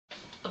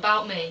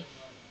about me.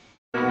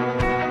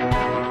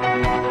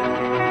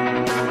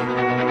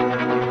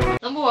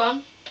 Number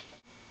 1,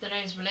 the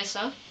name's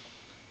Melissa.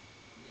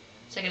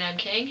 Second name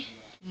King.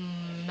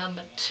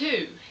 Number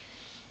 2,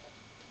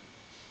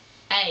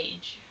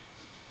 age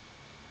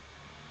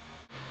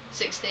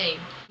 16.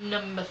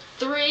 Number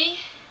 3,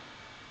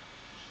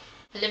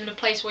 I live in a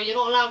place where you're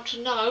not allowed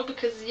to know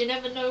because you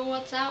never know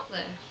what's out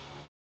there.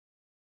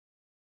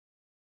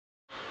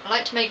 I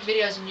like to make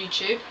videos on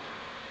YouTube.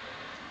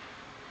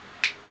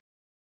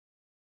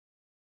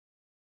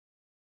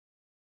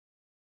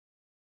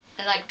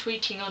 I like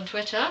tweeting on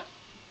Twitter.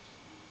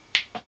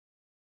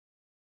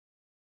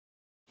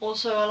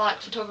 Also, I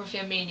like photography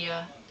and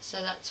media,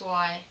 so that's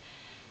why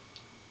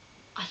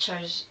I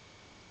chose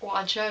what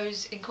I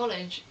chose in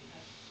college.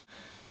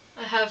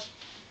 I have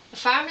a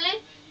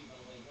family: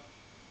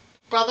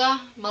 brother,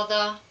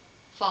 mother,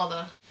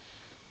 father.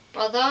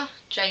 Brother,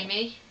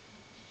 Jamie.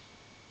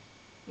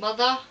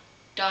 Mother,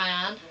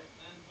 Diane.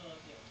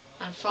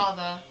 And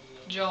father,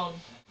 John.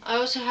 I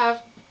also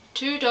have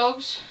 2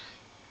 dogs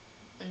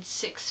and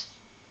 6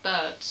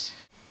 birds.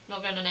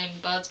 Not going to name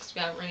the birds because we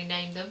haven't really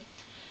named them.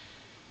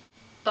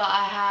 But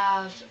I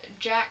have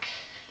Jack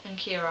and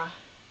Kira.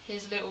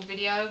 Here's a little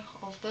video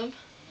of them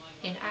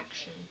in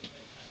action.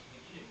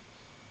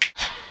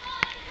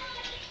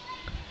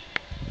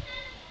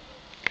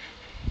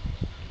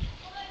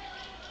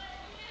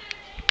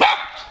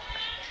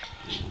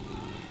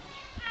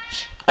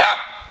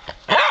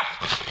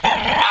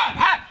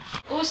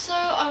 Also,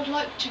 I would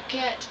like to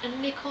get a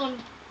Nikon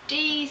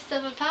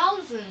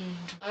D7000.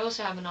 I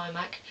also have an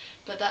iMac,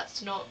 but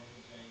that's not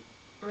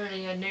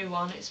really a new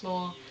one. It's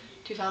more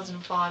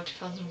 2005,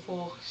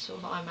 2004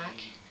 sort of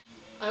iMac.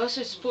 I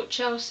also support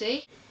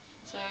Chelsea,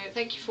 so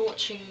thank you for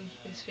watching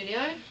this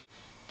video.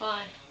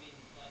 Bye.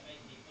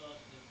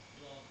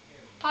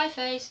 Bye,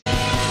 face.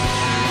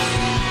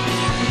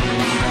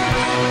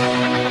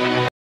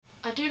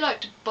 I do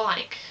like to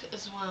bike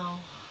as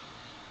well.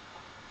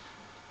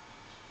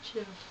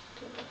 Should have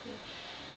put that here.